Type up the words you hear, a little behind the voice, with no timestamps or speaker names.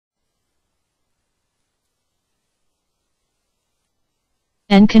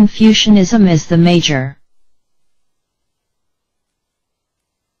and Confucianism is the major.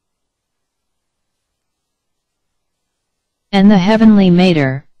 And the heavenly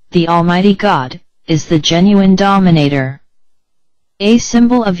Mater, the Almighty God, is the genuine dominator. A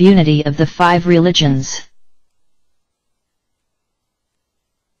symbol of unity of the five religions.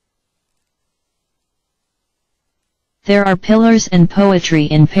 There are pillars and poetry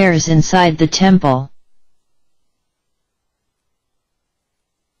in pairs inside the temple.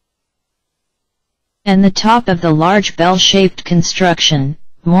 And the top of the large bell-shaped construction,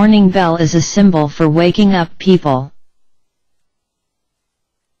 morning bell, is a symbol for waking up people.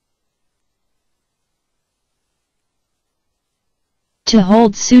 To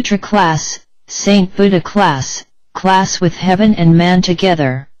hold sutra class, Saint Buddha class, class with heaven and man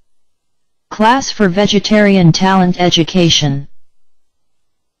together. Class for vegetarian talent education.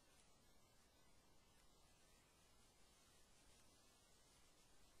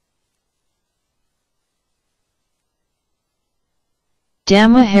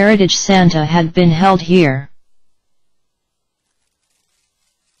 Dhamma Heritage Santa had been held here.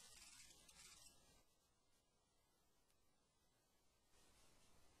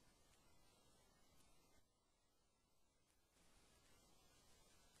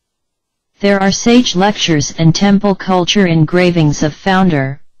 There are sage lectures and temple culture engravings of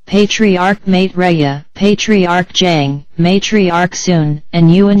founder, Patriarch Maitreya, Patriarch Zhang, Matriarch Sun,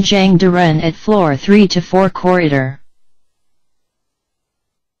 and Yuan Zhang Duren at floor 3 to 4 corridor.